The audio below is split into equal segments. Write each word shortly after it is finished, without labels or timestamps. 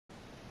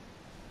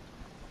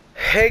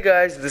Hey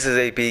guys, this is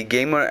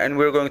APGamer and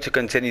we're going to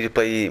continue to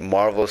play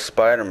Marvel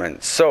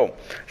Spider-Man. So,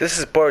 this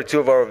is part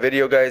 2 of our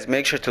video, guys.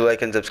 Make sure to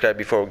like and subscribe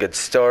before we get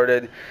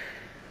started.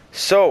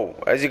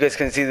 So, as you guys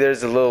can see,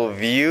 there's a little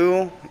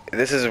view.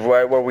 This is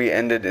right where we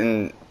ended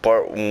in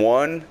part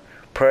 1.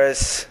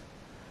 Press,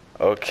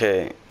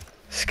 okay,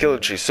 skill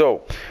tree.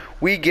 So,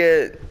 we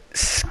get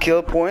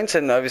skill points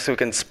and obviously we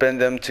can spend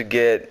them to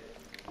get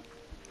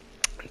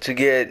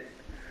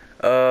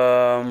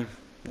different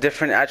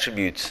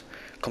attributes.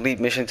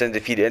 Complete missions and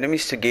defeat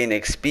enemies to gain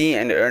XP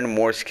and earn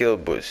more skill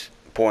boost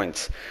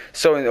points.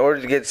 So in order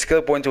to get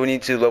skill points, we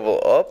need to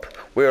level up.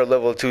 We are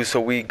level 2,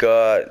 so we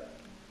got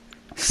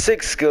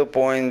 6 skill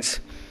points.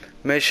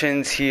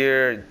 Missions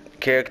here,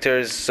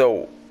 characters.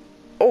 So,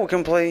 we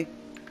can play.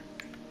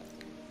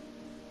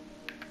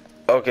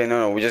 Okay,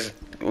 no,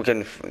 we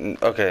can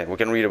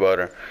read about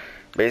her.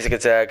 Basic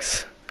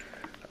attacks.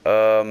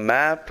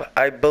 Map.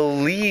 I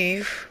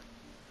believe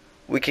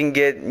we can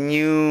get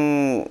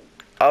new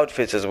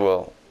outfits as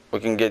well. We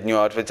can get new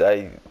outfits.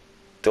 I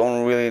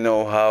don't really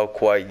know how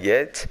quite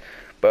yet,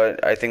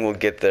 but I think we'll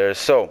get there.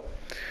 So,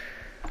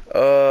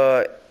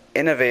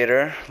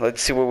 innovator.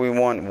 Let's see what we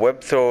want. Web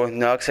throw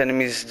knocks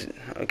enemies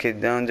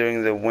down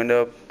during the wind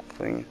up.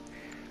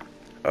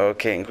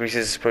 Okay,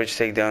 increases purge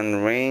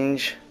takedown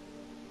range.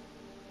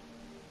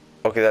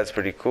 Okay, that's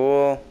pretty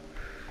cool.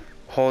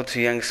 Hold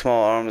to yank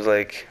small arms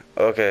like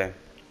okay.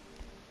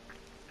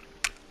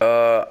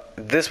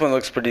 This one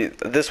looks pretty.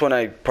 This one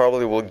I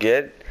probably will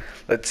get.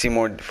 Let's see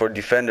more for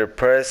defender.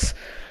 Press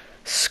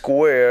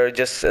square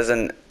just as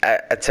an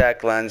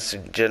attack lands to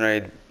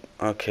generate.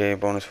 Okay,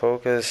 bonus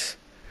focus.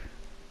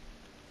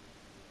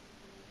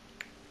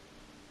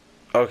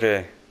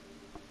 Okay.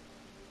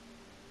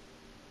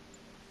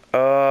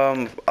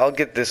 I'll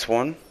get this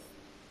one.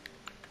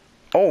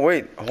 Oh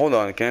wait, hold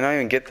on. Can I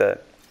even get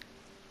that?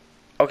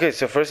 Okay,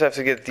 so first I have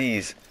to get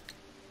these.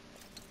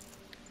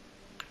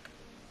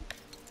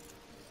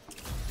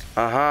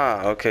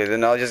 Okay,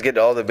 then I'll just get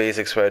all the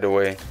basics right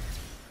away.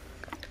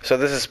 So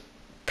this is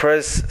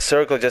press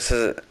circle just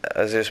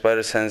as your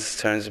spider sense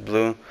turns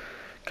blue.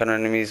 Counter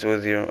enemies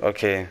with your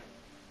okay,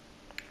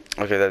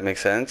 that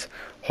makes sense.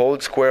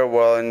 Hold square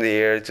while in the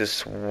air to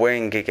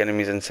swing, kick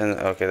enemies and send.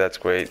 Okay, that's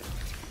great.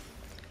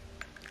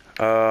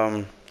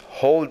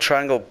 Hold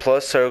triangle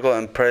plus circle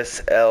and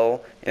press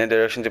L in a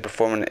direction to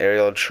perform an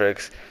aerial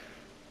tricks.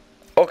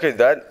 Okay,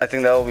 I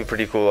think that will be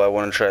pretty cool. I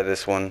want to try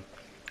this one.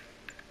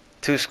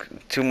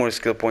 Two more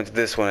skill points.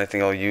 This one I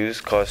think I'll use.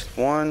 Cost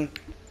 1.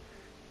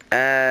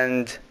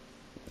 And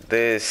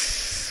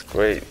this.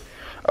 Great.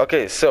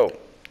 Okay, so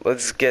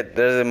let's get.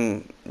 There's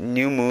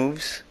new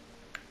moves.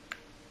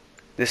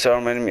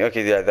 Disarm enemy.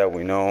 Okay, yeah, that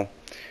we know.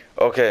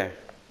 Okay,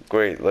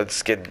 great.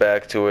 Let's get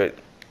back to it.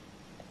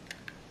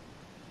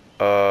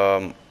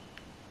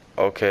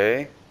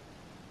 Okay.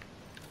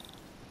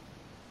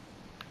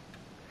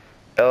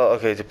 L.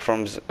 Okay, to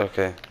perform.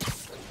 Okay.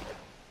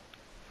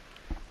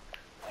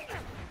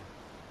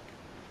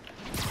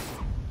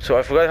 So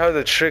I forgot how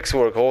the tricks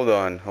work. Hold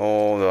on.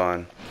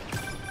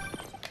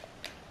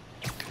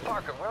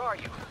 Parker, where are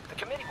you? The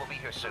committee will be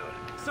here soon.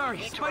 Sorry,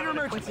 spider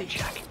emergency.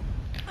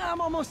 I'm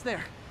almost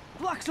there.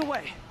 Blocks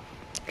away.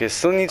 Okay,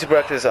 still need to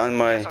practice on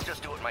my. I'll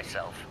just do it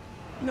myself.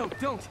 No,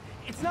 don't.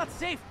 It's not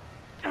safe.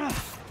 I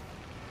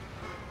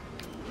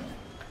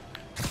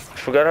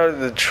forgot how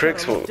the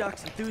tricks work.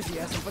 Doc's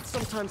enthusiasm, but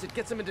sometimes it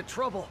gets him into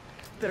trouble.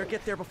 Better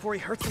get there before he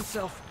hurts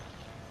himself.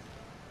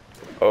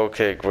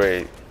 Okay,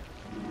 great.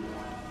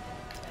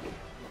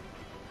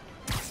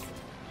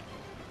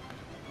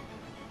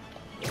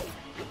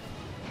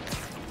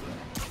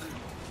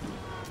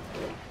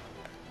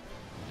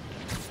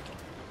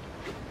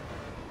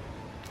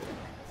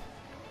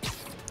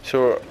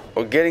 So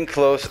we're getting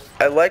close.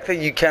 I like that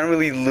you can't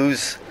really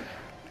lose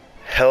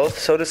health,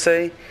 so to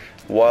say,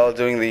 while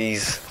doing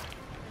these.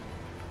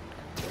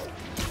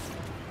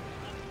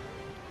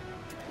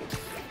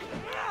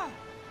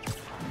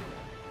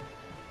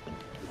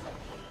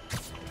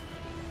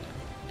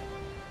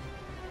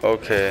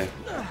 Okay.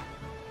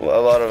 Well,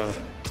 a lot of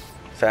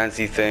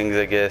fancy things,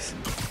 I guess.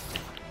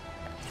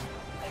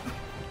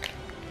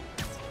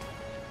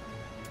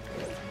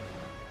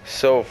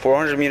 So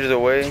 400 meters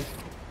away.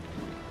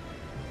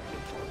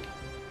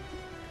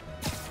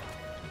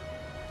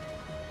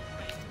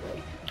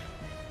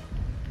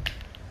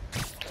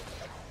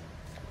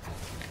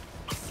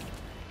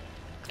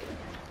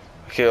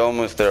 Okay,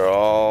 almost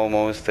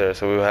there,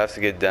 so we'll have to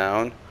get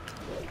down.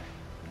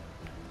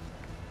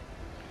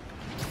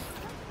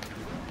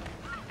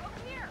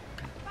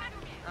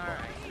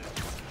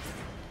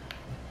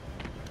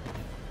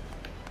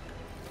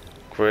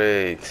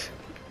 Great.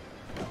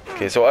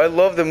 Okay, so I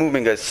love the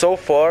movement, guys. So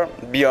far,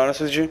 be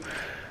honest with you,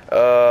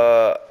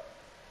 the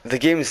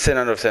game is 10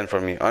 out of 10 for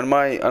me. On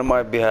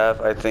my behalf,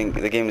 I think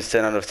the game is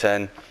 10 out of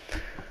 10.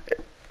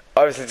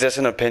 Obviously, it's just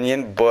an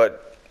opinion,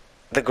 but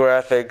the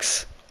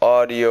graphics,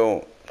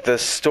 audio, the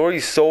story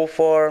so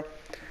far,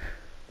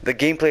 the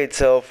gameplay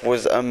itself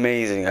was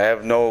amazing. I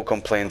have no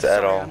complaints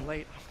at all. I'm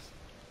late.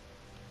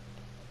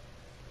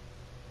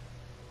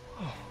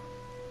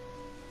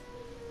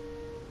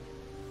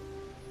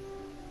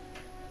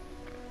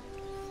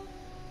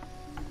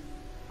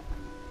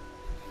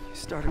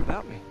 started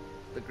without me.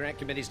 The grant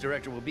committee's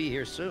director will be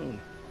here soon.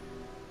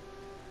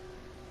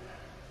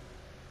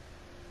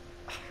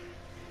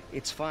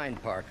 It's fine,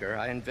 Parker.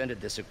 I invented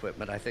this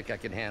equipment. I think I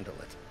can handle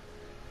it.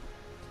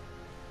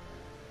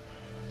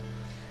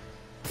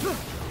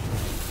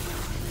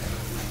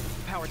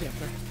 Power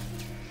dampener.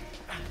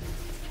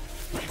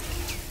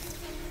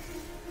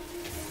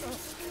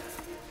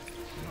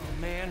 Oh,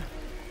 man.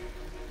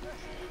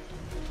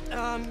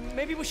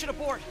 Maybe we should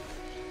abort.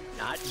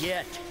 Not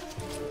yet.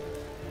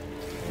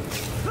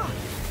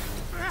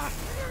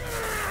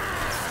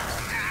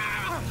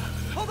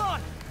 Hold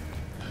on!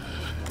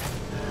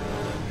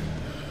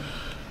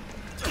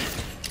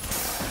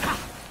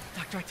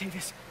 Dr.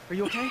 Octavius, are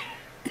you okay?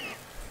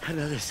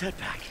 Another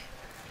setback.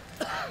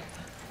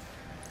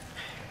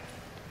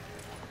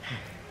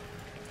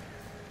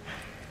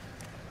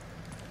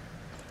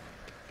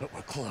 But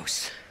we're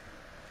close.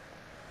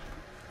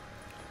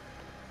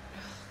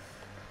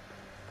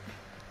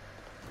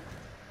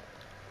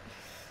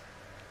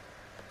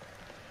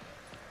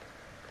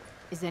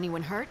 Is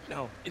anyone hurt?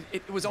 No,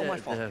 it was all my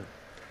fault.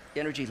 The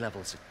energy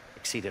levels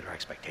exceeded our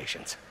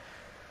expectations.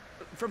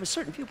 From a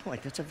certain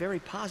viewpoint, that's a very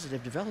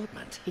positive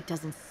development. It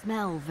doesn't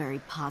smell very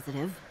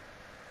positive.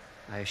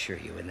 I assure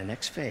you, in the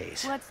next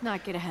phase... Let's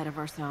not get ahead of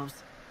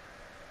ourselves.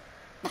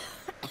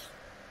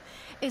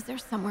 Is there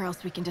somewhere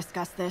else we can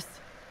discuss this?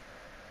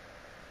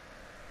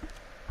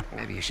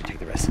 Maybe you should take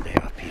the rest of the day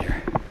off,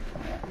 Peter.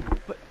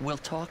 But we'll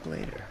talk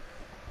later.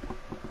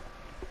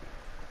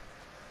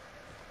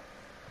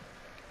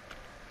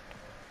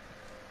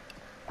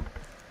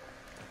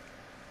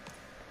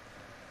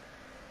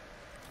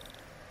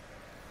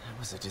 That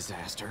was a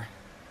disaster.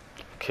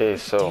 Okay,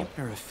 so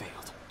Dampener have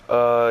failed.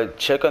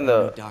 check on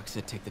the Doc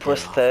said take the day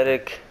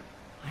prosthetic. off.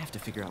 I have to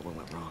figure out what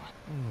went wrong.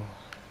 Ooh,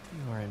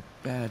 you are in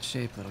bad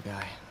shape, little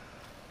guy.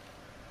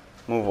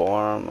 Move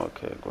arm.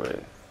 Okay,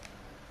 great.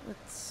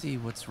 Let's see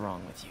what's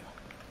wrong with you.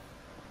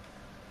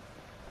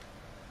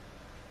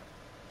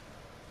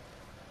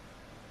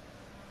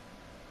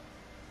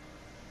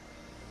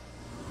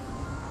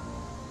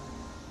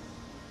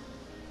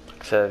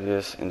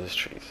 Xavius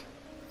Industries.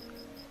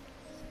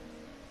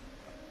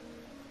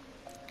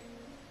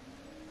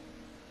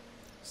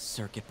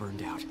 Circuit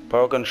burned out.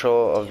 Power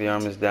control of the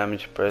arm is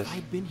damaged. Press. If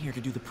I'd been here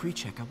to do the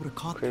pre-check, I would have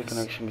caught Create this.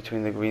 connection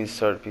between the green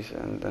start piece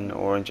and an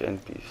orange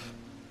end piece.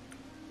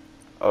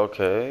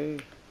 Okay.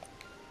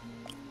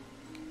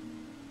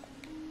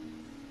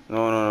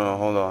 No,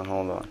 hold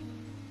on.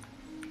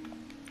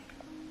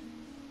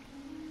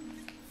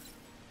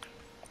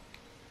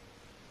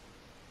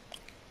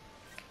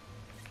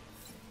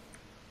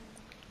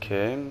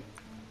 Okay.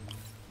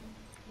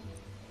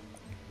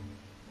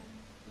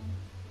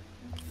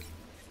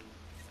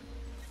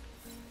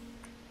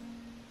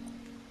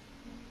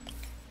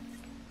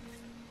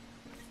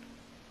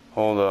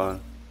 Hold on.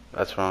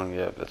 That's wrong.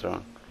 Yeah, that's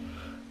wrong.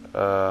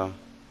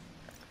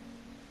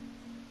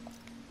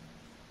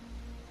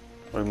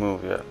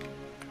 Remove, yeah.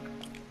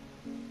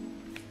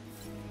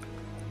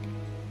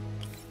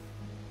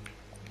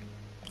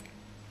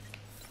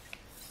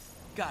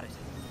 Got it.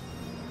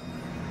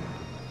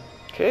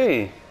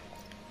 Okay.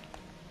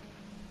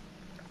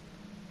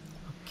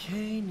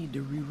 Okay, need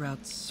to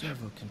reroute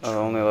servo control.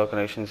 Only allow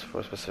connections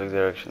for specific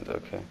directions.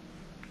 Okay.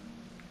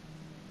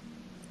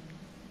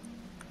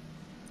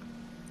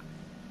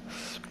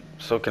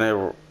 So can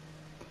I?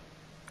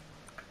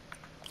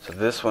 So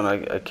this one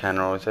I can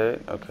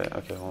rotate.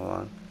 Okay, hold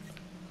on.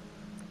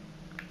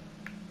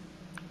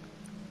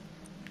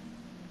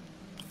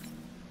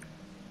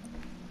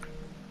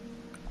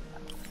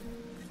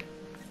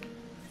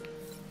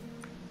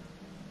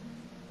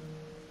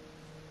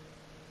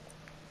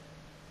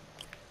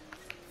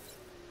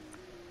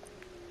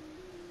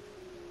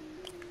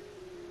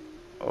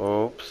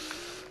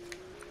 Oops.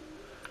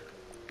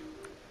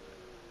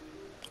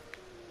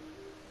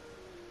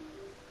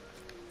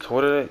 So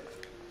what did I?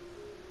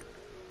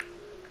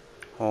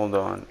 Hold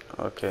on.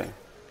 Okay.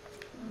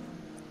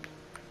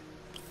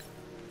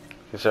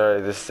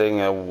 Sorry, this thing.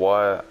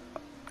 Why?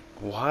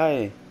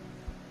 Why?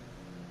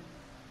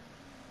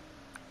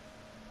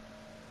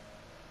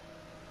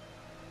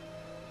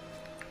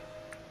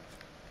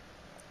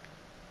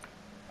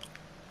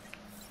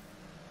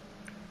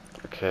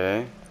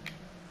 Okay.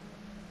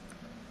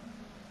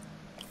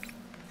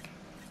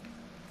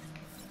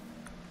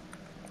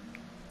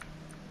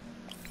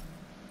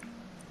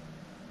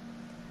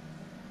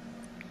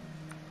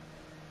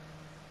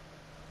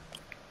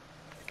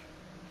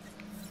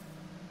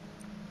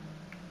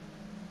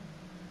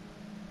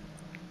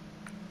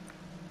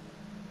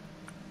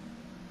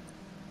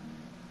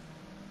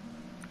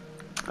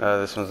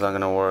 This one's not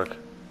gonna work.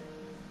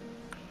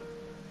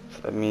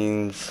 So that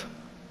means...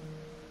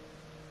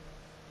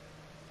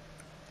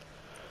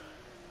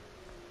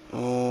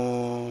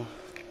 Oh,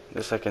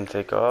 this I can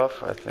take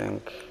off, I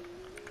think.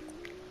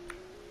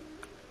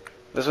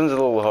 This one's a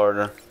little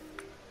harder.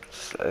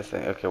 I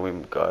think, okay, we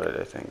got it,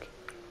 I think.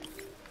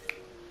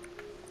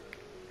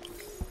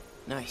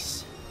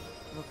 Nice.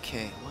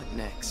 Okay, what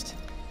next?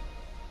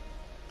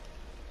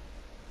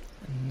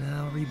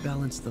 Now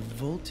rebalance the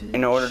voltage.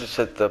 In order to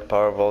set the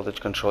power voltage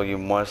control, you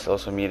must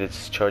also meet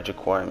its charge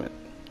requirement.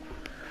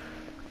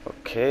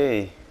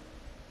 Okay.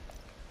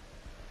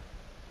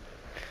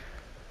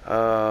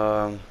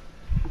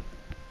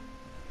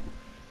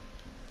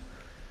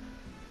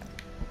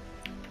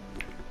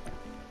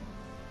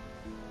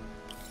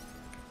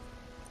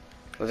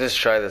 Let's just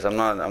try this. I'm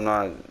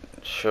not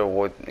sure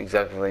what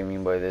exactly they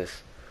mean by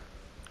this.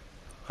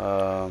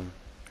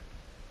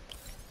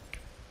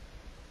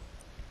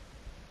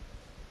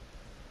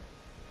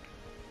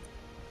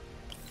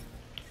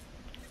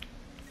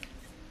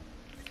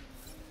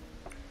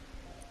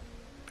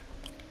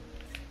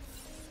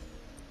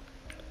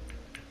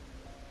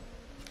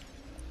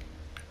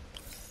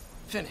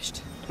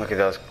 Finished. Okay,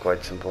 that was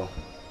quite simple.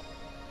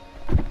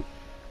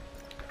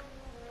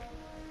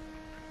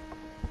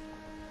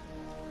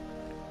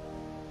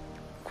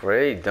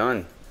 Great,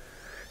 done.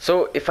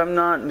 So, if I'm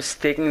not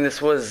mistaken,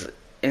 this was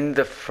in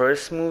the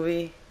first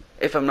movie.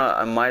 If I'm not,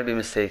 I might be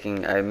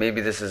mistaken. Maybe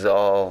this is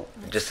all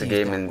just a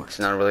game and it's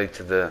not related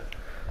to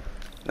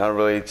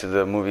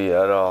the movie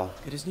at all.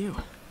 It is new.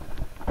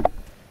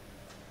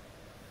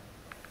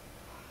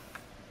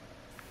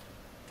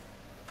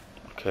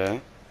 Okay.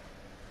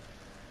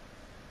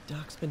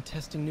 Doc's been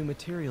testing new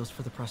materials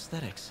for the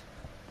prosthetics.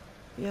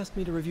 He asked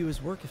me to review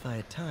his work if I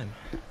had time.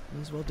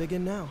 May as well dig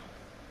in now.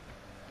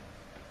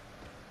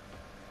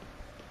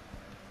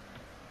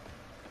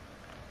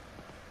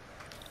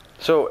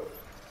 So,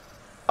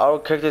 our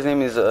character's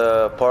name is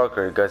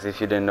Parker, guys,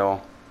 if you didn't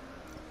know.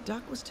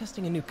 Doc was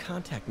testing a new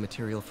contact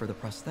material for the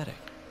prosthetic.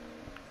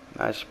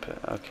 Match pit,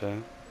 okay.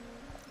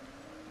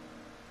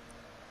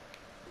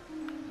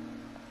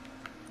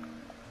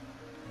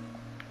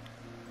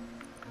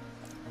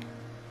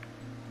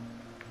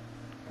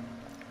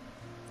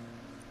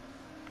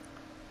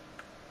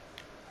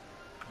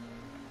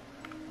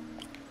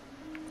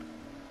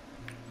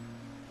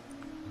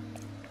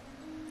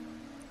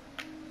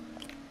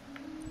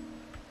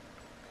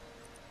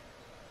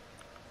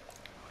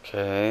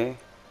 Okay.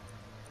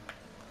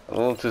 A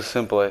little too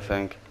simple, I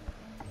think.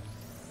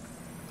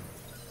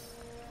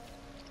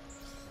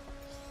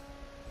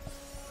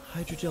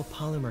 Hydrogel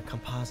polymer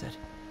composite.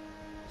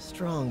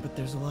 Strong, but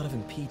there's a lot of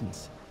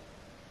impedance.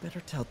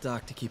 Better tell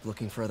Doc to keep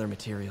looking for other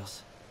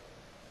materials.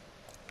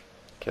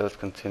 Okay, let's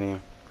continue.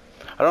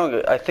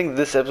 I think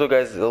this episode,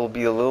 guys, it'll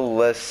be a little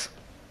less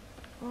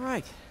All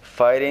right.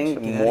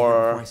 fighting,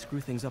 Before I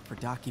screw things up for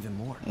Doc even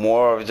more.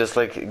 more of just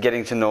like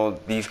getting to know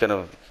these kind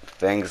of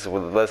things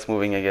with less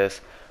moving, I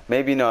guess.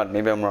 Maybe not,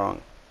 maybe I'm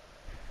wrong.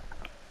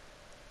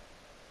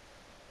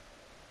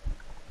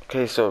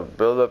 Okay, so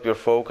build up your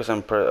focus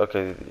and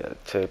okay, yeah,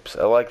 tips.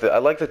 I like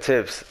the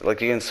tips.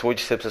 Like you can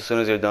switch tips as soon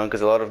as you're done,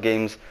 because a lot of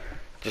games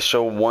just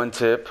show one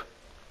tip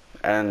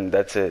and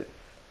that's it.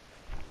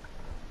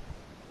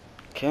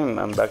 Okay,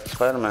 I'm back to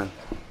Spider-Man.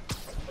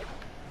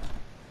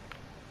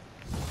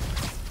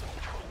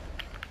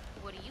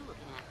 What are you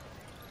looking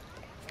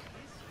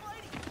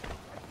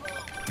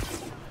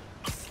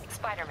at?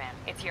 Spider-Man,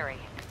 it's Yuri.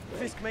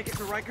 Fisk make it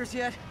to Rikers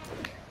yet?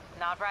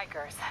 Not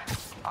Rikers.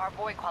 Our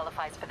boy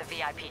qualifies for the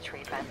VIP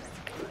treatment.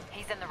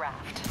 He's in the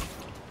raft.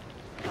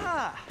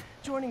 Ah,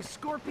 joining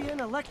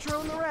Scorpion,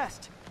 Electro, and the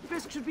rest.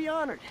 Fisk should be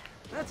honored.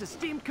 That's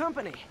esteemed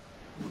company.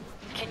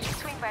 Can you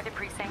swing by the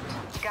precinct?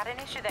 Got an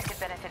issue that could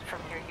benefit from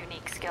your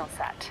unique skill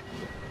set.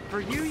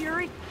 For you,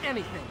 Yuri,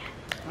 anything.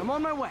 I'm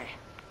on my way.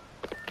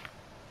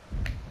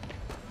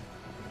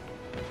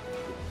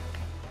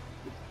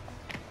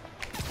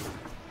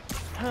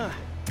 Huh.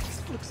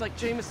 Looks like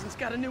Jameson's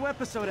got a new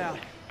episode out.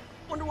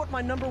 Wonder what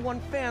my #1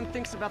 fan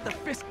thinks about the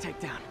Fisk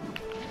takedown.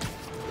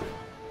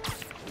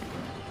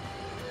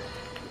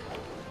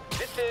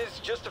 This is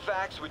Just the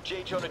Facts with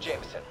J. Jonah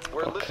Jameson,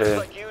 where Okay. listeners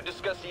like you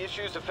discuss the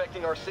issues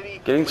affecting our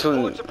city.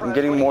 I'm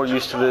getting more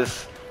used to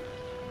this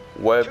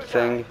web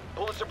thing.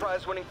 Pulitzer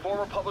Prize winning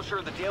former publisher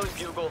of the Daily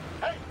Bugle.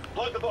 Hey,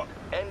 plug the book.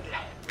 And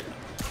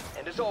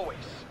as always,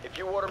 if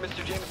you order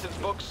Mr. Jameson's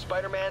books,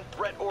 Spider-Man,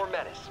 Threat or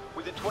Menace,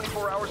 within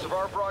 24 hours of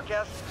our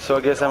broadcast, So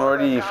I guess I'm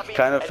already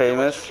kind of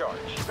famous,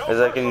 as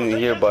I can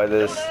hear by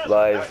this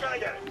live.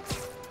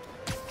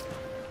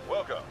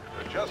 Welcome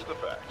to Just the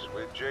Facts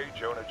with J.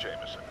 Jonah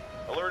Jameson,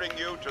 alerting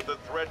you to the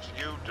threats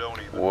you don't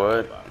even know What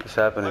about. is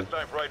happening? Let's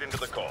dive right into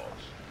the calls.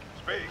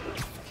 Speak.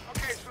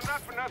 Okay, so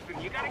not for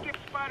nothing. You gotta give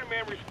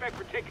Spider-Man respect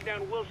for taking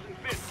down Wilson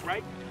Fisk,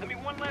 right? I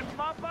mean, one less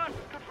mob boss is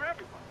good for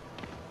everyone.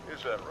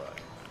 Is that right?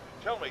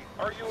 Tell me,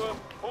 are you a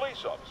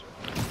police officer?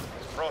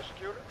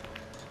 Prosecutor?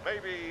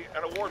 Maybe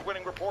an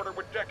award-winning reporter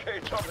with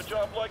decades on the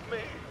job like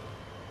me?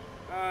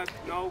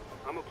 No,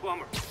 I'm a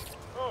plumber.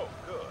 Oh,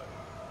 good.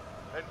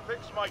 Then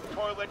fix my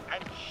toilet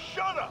and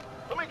shut up!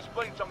 Let me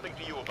explain something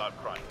to you about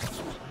crime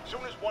busters.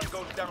 Soon as one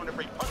goes down,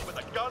 every punk with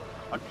a gun,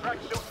 a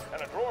tracksuit,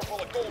 and a drawer full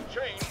of gold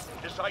chains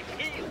decides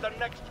he's the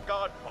next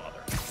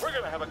godfather. We're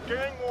gonna have a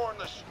gang war in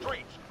the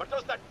streets, but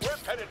does that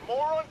whip-headed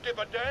moron give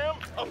a damn?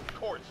 Of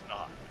course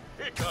not.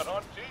 He got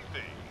on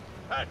TV.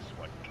 That's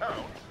what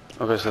counts.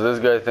 Okay, so this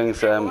guy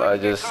thinks I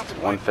just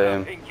want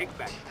fame.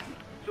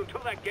 So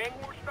until that gang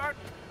war starts,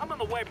 I'm on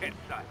the webhead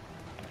side.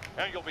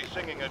 And you'll be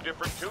singing a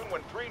different tune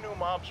when 3 new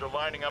mobs are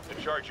lining up to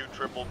charge you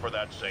triple for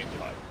that same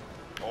fight.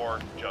 Or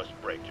just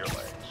break your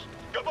legs.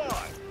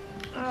 Goodbye!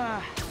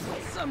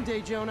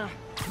 Someday, Jonah.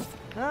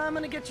 I'm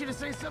gonna get you to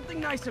say something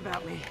nice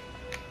about me.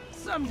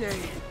 Someday.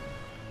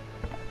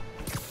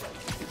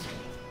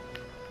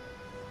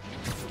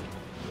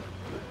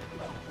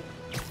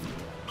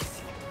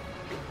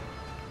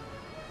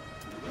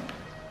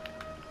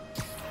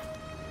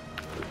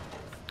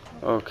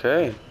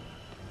 Okay.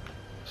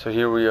 So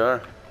here we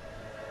are.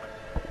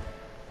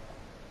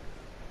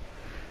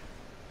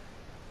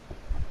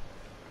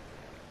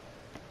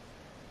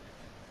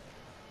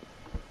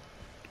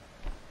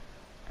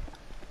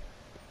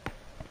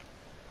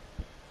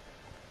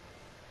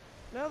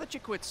 Now that you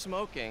quit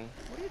smoking,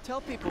 what do you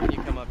tell people when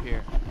you come up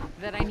here?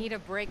 That I need a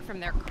break from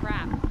their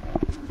crap.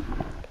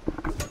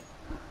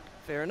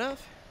 Fair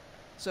enough.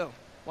 So,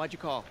 why'd you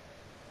call?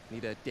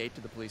 Need a date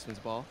to the policeman's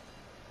ball?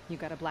 You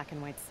got a black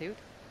and white suit?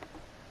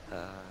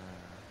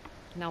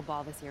 No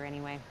ball this year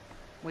anyway.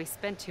 We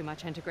spent too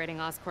much integrating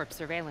Oscorp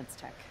surveillance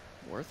tech.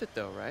 Worth it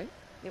though, right?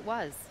 It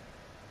was.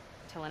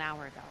 Till an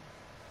hour ago.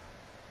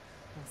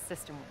 The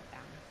system went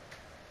down.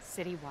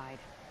 Citywide.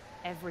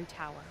 Every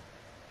tower.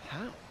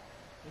 How?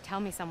 They tell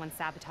me someone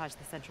sabotaged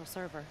the central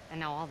server, and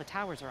now all the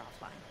towers are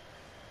offline.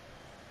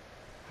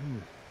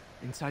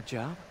 Inside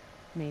job?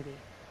 Maybe.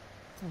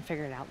 I'll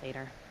figure it out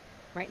later.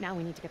 Right now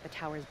we need to get the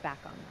towers back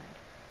online.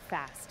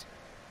 Fast.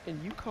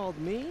 And you called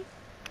me?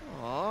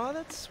 Aw,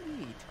 that's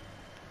sweet.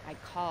 I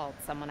called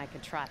someone I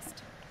could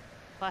trust.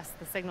 Plus,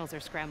 the signals are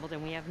scrambled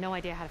and we have no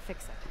idea how to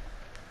fix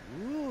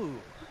it. Ooh.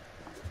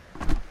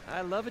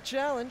 I love a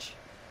challenge.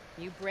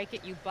 You break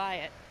it, you buy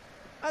it.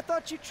 I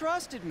thought you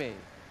trusted me.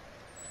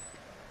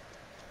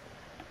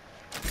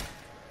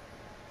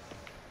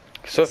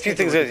 So a few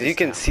things is you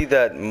can see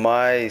that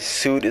my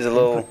suit is a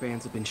little,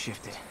 Bands have been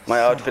shifted. my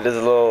outfit is a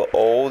little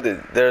old.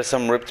 There are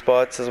some ripped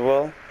spots as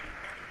well.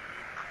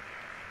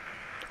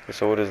 Okay,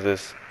 so what is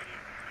this?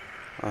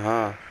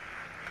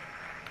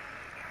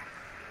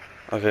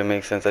 Okay,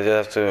 makes sense. I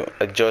just have to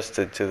adjust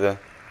it to the.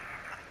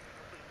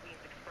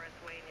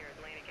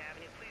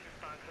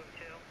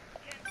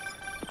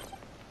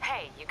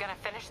 Hey, you gonna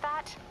finish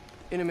that?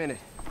 In a minute.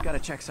 Gotta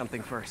check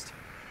something first.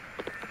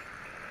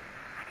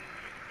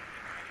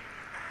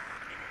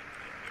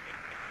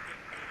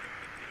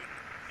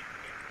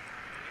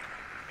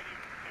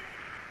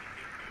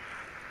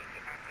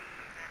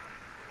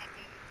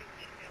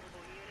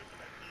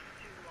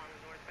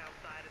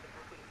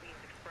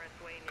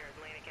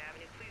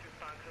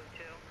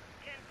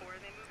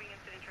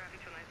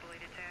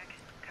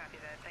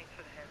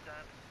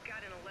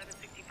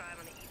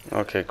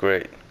 Okay,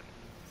 great.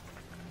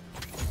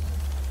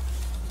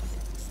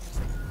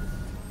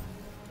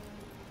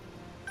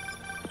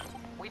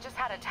 We just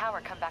had a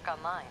tower come back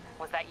online.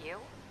 Was that you?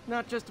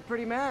 Not just a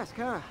pretty mask,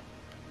 huh?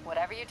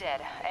 Whatever you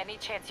did, any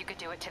chance you could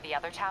do it to the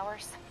other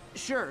towers?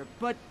 Sure,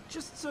 but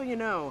just so you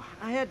know,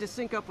 I had to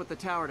sync up with the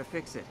tower to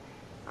fix it.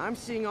 I'm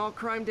seeing all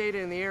crime data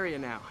in the area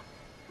now.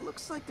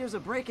 Looks like there's a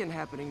break-in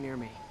happening near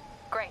me.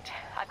 Great.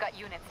 I've got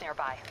units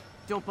nearby.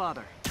 Don't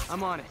bother.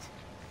 I'm on it.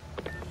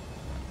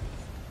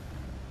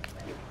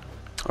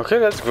 Okay,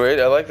 that's great.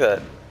 I like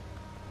that.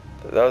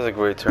 That was a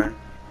great turn.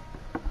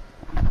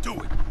 Do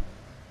it!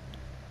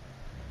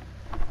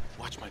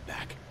 Watch my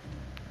back.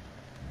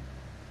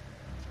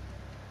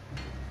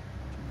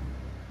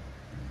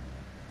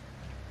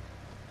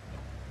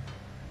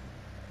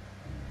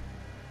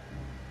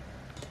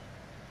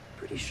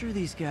 Pretty sure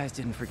these guys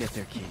didn't forget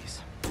their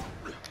keys.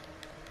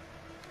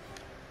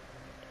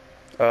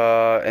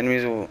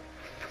 Enemies will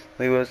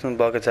leave us and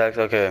block attacks.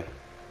 Okay.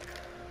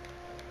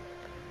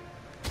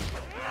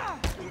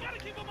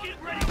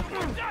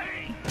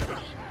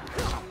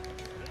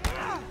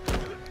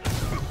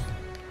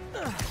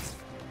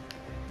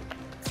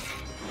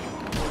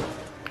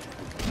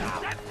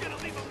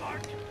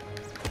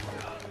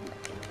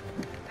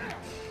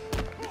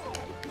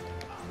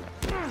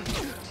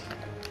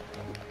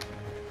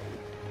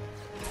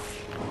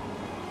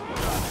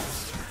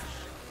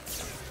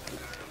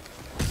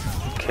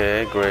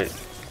 Okay, great.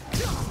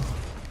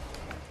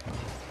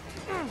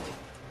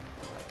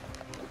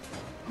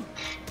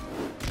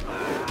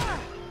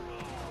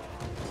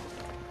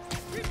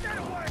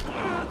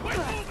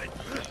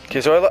 Okay,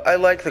 so I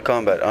like the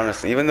combat,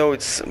 honestly. Even though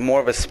it's more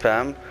of a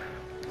spam,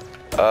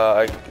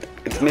 I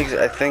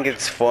think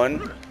it's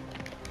fun.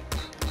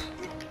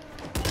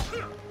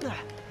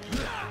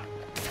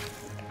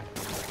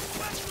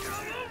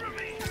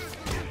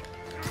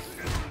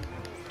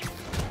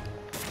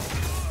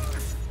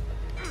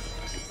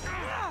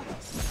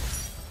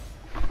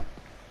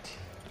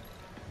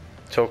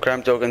 So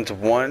crime tokens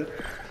 1.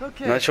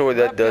 Okay, Not sure what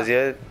that does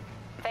yet.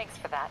 Thanks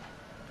for that.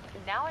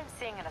 Now I'm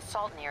seeing an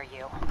assault near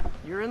you.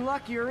 You're in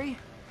luck, Yuri.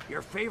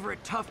 Your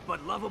favorite tough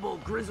but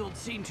lovable, grizzled,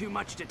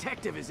 seen-too-much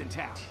detective is in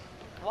town.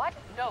 What?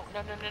 No.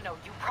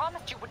 You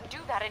promised you wouldn't do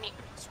that any...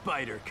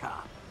 Spider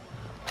Cop.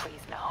 Please,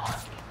 no.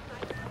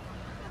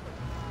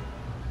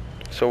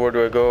 So where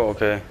do I go?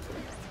 Okay.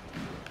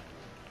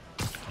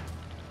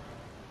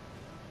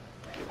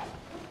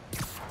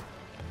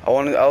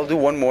 I'll do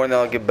one more and then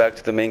I'll get back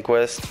to the main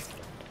quest.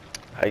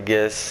 I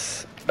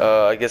guess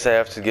I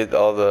have to get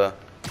all the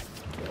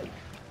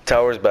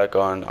towers back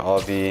on.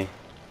 I'll be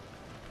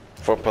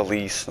for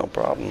police, no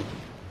problem.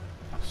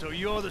 So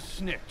you're the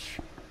snitch.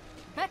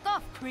 Back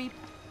off, creep.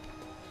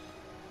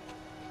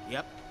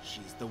 Yep,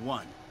 she's the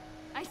one.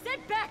 I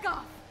said back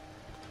off!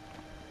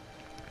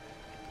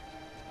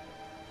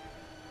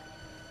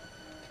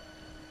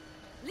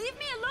 Leave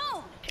me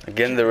alone!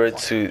 Again, the red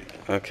suit.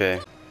 Okay.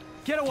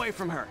 Get away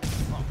from her.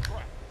 Oh,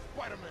 crap.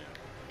 Spider-Man.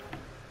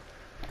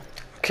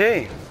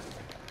 Okay.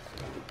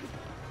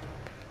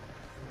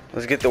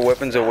 Let's get the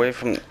weapons away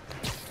from.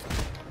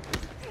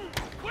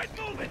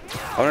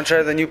 I want to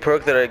try the new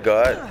perk that I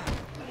got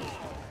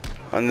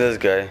on this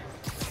guy.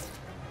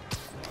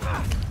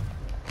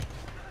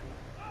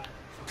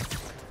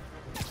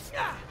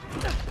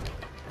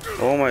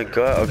 Oh my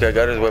god. Okay, I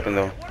got his weapon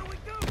though.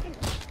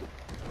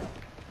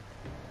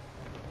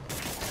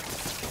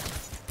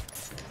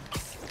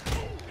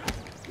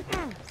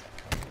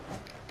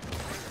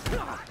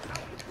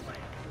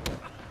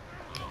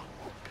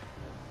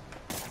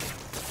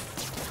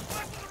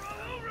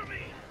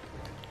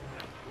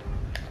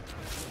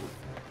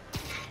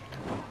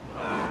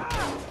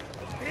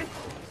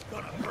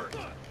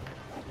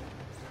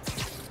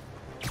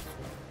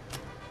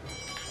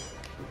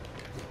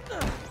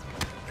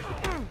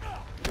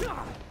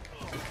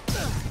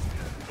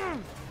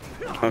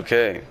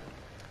 Okay.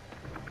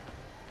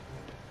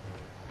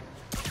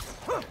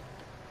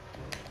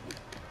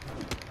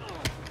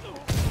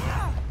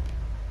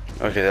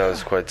 Okay, that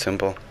was quite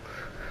simple.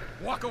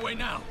 Walk away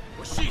now,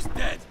 or she's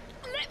dead.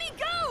 Let me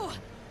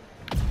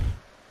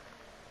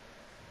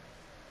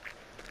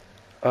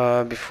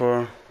go!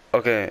 Before.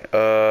 Okay,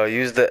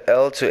 use the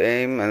L to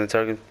aim and the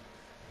target.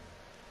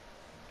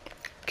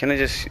 Can I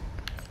just.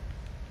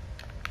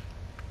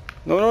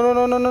 No, no, no,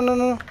 no, no, no, no,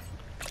 no.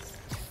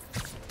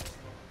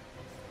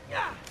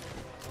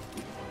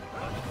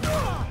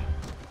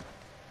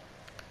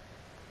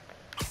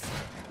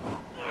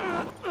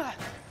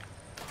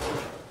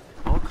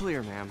 All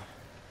clear, ma'am.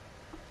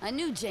 I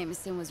knew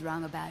Jameson was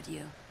wrong about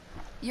you.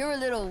 You're a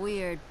little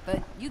weird,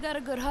 but you got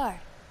a good heart.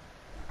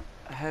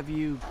 Have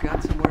you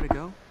got somewhere to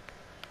go?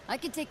 I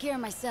can take care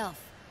of myself.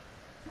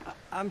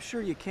 I'm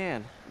sure you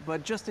can,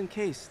 but just in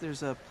case,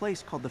 there's a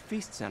place called the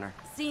Feast Center.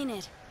 Seen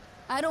it.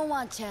 I don't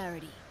want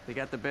charity. They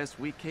got the best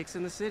wheat cakes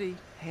in the city,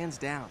 hands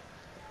down.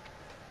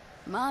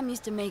 Mom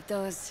used to make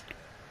those.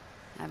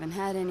 Haven't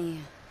had any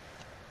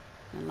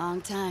in a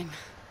long time.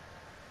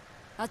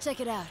 I'll check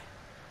it out.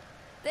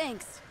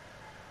 Thanks,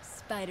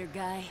 Spider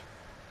Guy.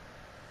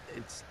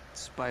 It's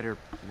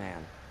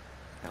Spider-Man.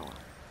 Oh well.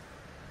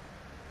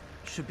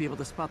 Should be able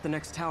to spot the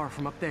next tower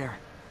from up there.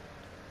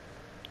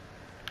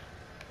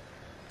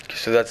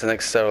 So that's the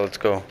next tower. Let's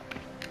go.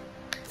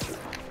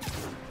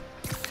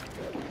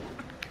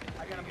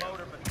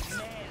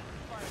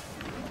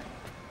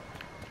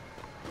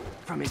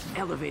 From his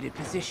elevated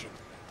position,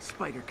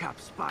 Spider Cop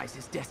spies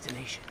his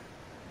destination.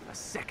 A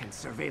second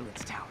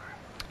surveillance tower.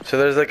 So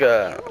there's like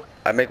a.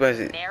 I make my.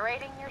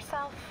 Narrating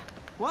yourself?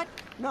 What?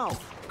 No,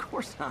 of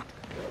course not.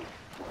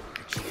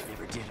 The chief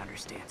never did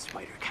understand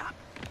Spider Cop.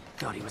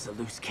 Thought he was a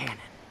loose cannon.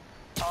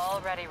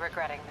 Already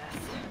regretting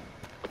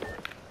this.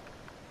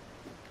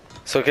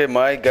 So okay,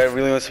 my guy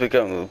really wants to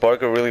become.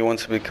 Barker really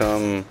wants to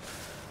become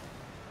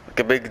like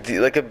a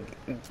like a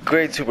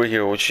great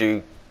superhero, which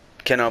you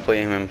cannot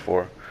blame him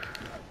for.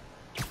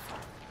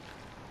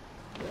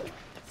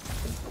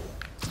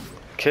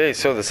 Okay,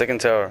 so the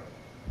second tower.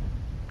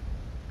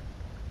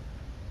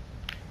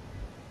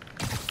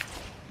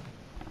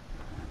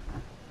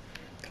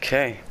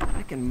 Okay.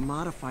 I can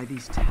modify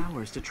these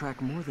towers to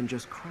track more than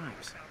just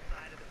crimes.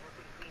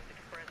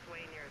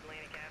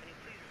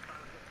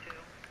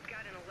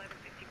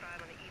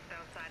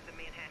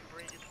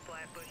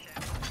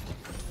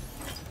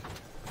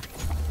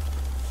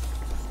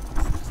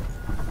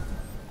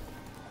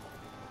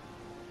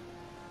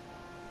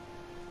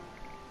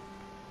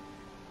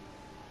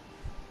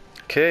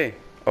 Okay.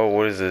 Oh,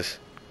 what is this?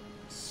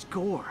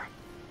 Score.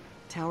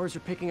 Towers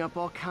are picking up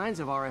all kinds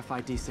of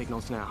RFID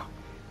signals now,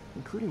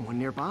 including one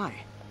nearby.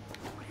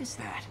 What is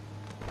that?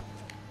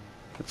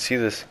 Let's see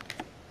this.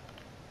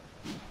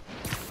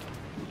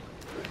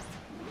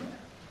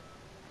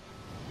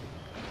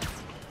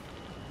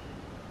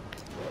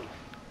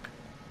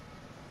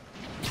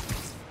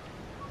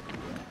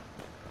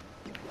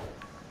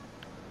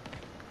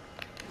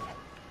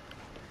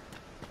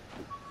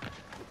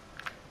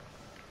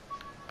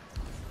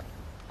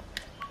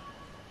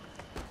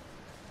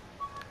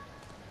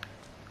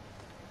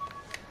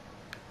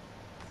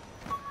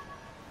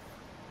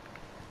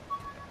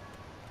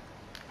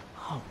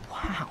 Oh,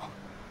 wow.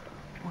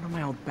 One of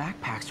my old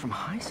backpacks from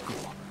high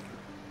school.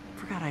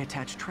 Forgot I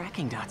attached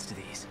tracking dots to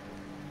these.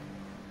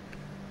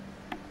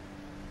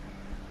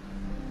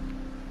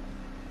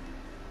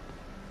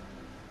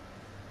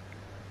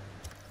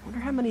 Wonder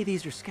how many of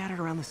these are scattered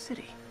around the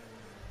city.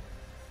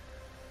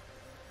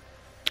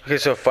 Okay,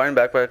 so find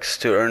backpacks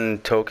to earn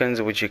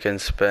tokens which you can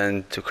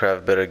spend to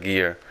craft better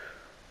gear.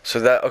 So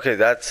that, okay,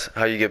 that's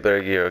how you get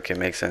better gear. Okay,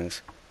 makes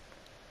sense.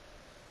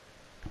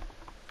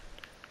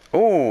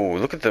 Oh,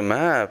 look at the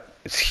map.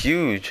 It's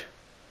huge.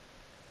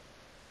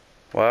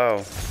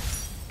 Wow.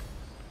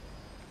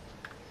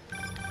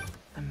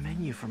 The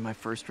menu from my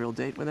first real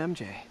date with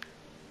MJ.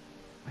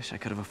 Wish I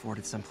could have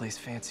afforded someplace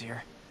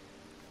fancier.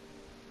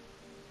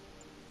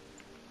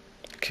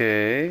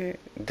 Okay,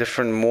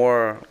 different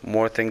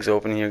more things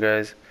open here,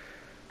 guys.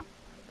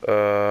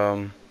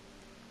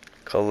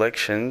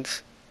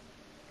 Collections.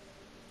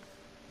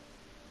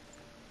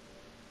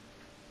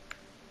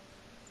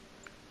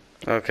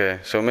 Okay,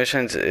 so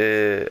missions,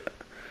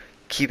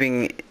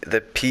 keeping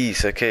the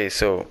peace. Okay,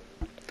 so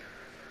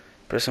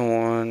person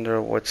wonder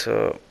what's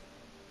up.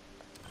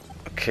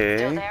 Okay.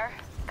 Still there?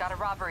 Got a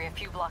robbery a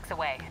few blocks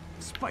away.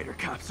 Spider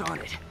Cop's on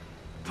it.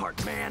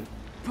 Part man,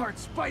 part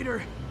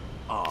spider,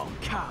 all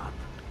cop.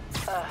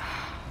 This is a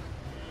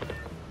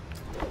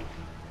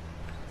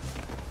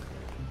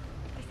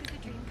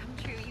dream come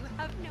true. You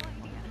have no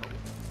idea.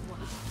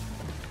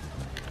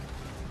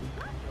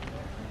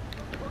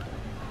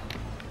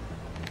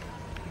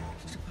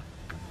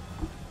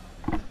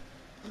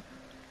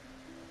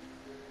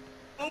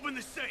 Open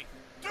the safe.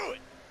 Do it.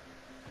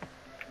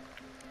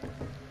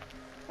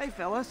 Hey,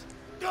 fellas.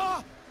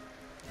 Ah!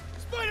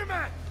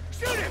 Spider-Man!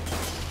 Shoot him!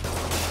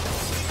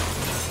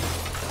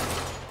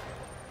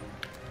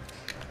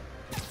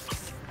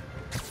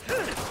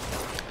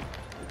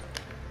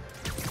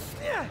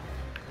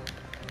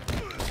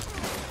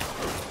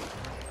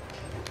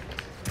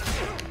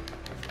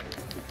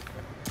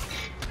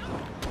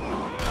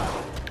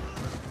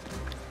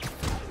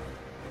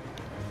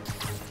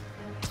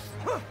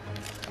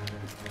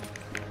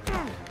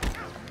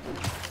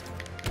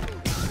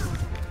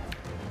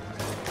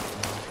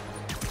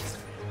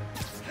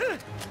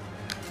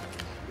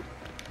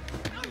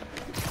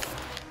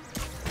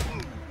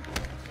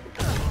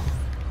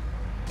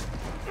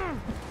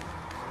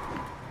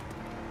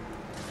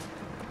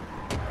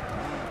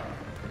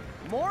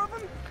 More of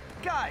them?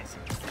 Guys,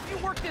 if you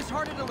worked this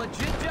hard at a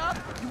legit job,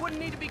 you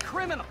wouldn't need to be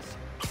criminals.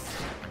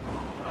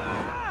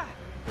 Ah!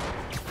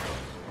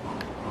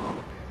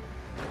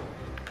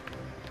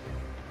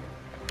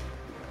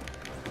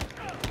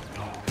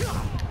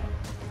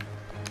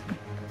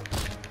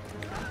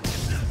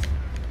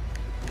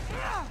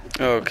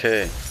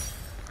 Okay.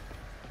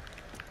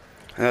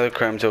 Another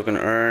crime token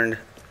earned.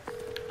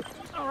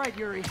 All right,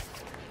 Yuri.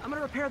 I'm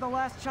gonna repair the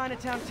last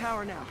Chinatown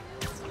tower now.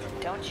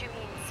 Don't you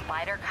mean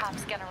Spider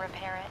Cop's gonna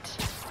repair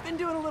it? Been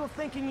doing a little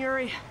thinking,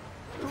 Yuri.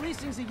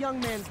 Policing's a young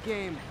man's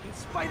game. And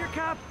Spider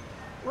Cop,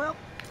 well,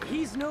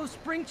 he's no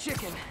spring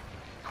chicken.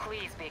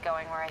 Please be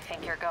going where I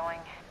think you're going.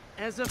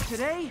 As of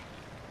today,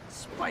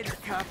 Spider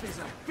Cop is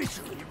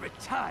officially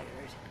retired.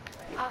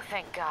 Oh,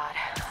 thank God.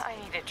 I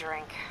need a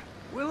drink.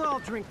 We'll all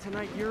drink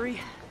tonight, Yuri.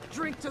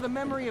 Drink to the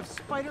memory of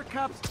Spider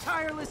Cop's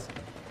tireless...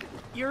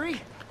 Yuri?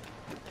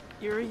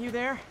 Yuri, you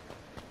there?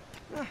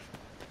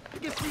 I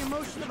guess the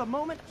emotion of the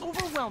moment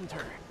overwhelmed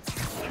her.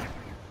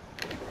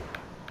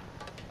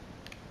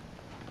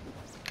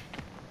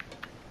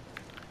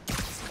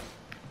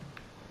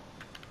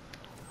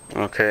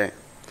 Okay.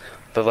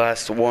 The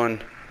last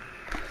one.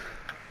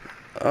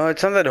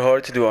 It's not that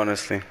hard to do,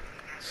 honestly.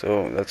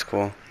 So, that's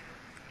cool.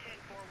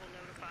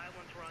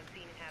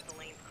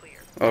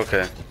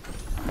 Okay.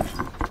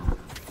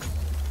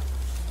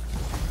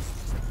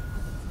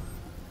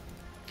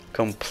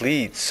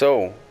 Complete.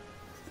 So,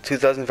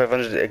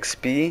 2,500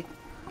 XP.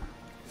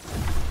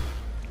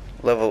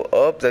 Level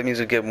up. That means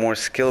we get more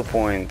skill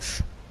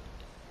points.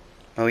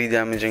 Melee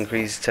damage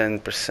increased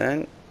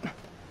 10%.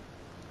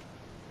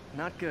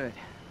 Not good.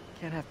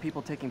 Can't have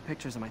people taking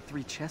pictures of my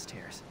 3 chest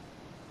hairs.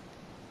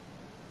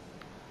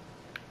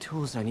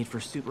 Tools I need for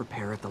suit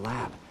repair at the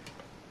lab.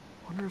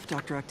 Wonder if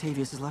Dr.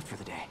 Octavius is left for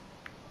the day.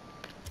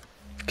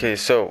 Okay,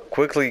 so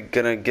quickly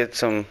gonna get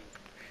some.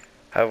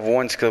 Have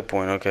 1 skill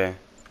point. Okay.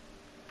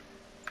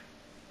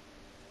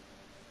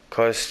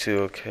 Cost 2.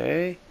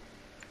 Okay.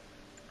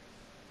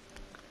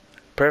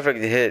 Perfect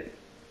hit.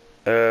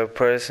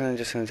 Person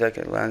just an attack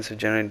at lands to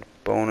generate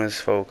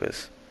bonus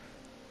focus.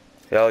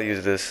 Yeah, I'll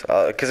use this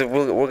because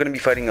we're gonna be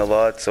fighting a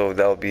lot, so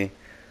that'll be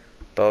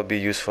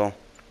useful.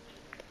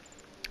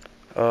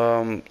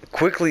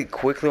 Quickly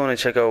want to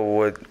check out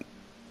what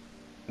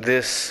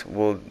this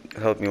will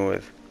help me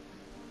with.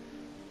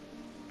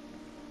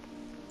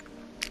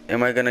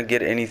 Am I gonna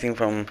get anything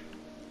from?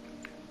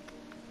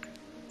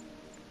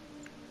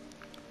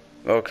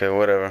 Okay,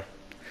 whatever.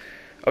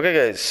 Okay,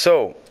 guys.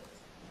 So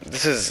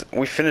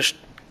we finished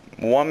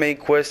 1 main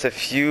quest,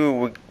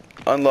 we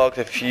unlocked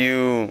a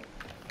few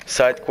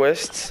side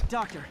quests.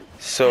 Doctor,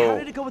 so how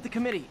did it go with the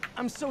committee?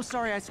 I'm so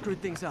sorry I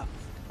screwed things up.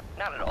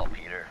 Not at all,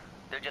 Peter.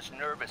 They're just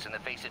nervous in the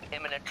face of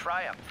imminent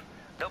triumph.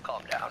 They'll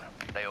calm down.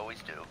 They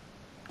always do.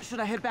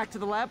 Should I head back to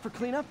the lab for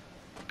cleanup?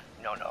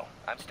 No.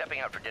 I'm stepping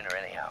out for dinner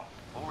anyhow.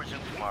 We'll resume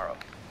tomorrow.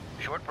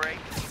 Short break,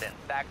 then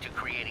back to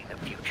creating the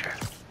future.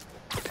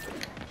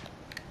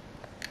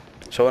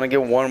 So I want to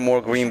get 1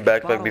 more green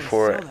backpack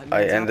before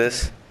I end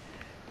this.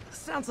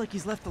 Sounds like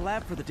he's left the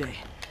lab for the day.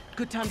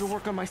 Good time to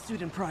work on my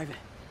suit in private.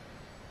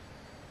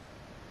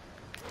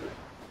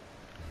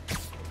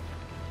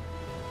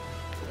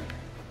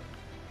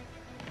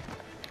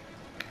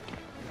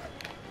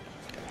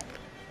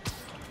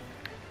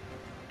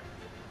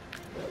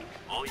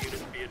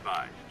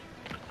 advised.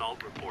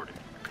 Assault reported.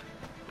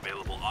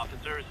 Available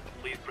officers,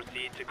 please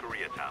proceed to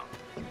Koreatown.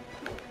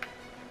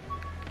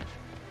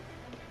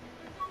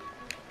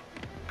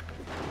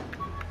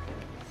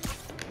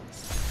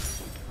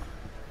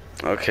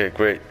 Okay,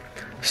 great.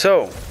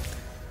 So,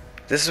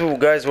 this is,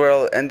 guys, where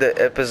I'll end the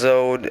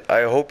episode.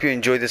 I hope you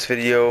enjoyed this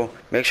video.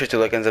 Make sure to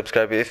like and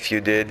subscribe if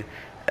you did.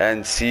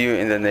 And see you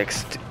in the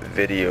next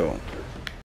video.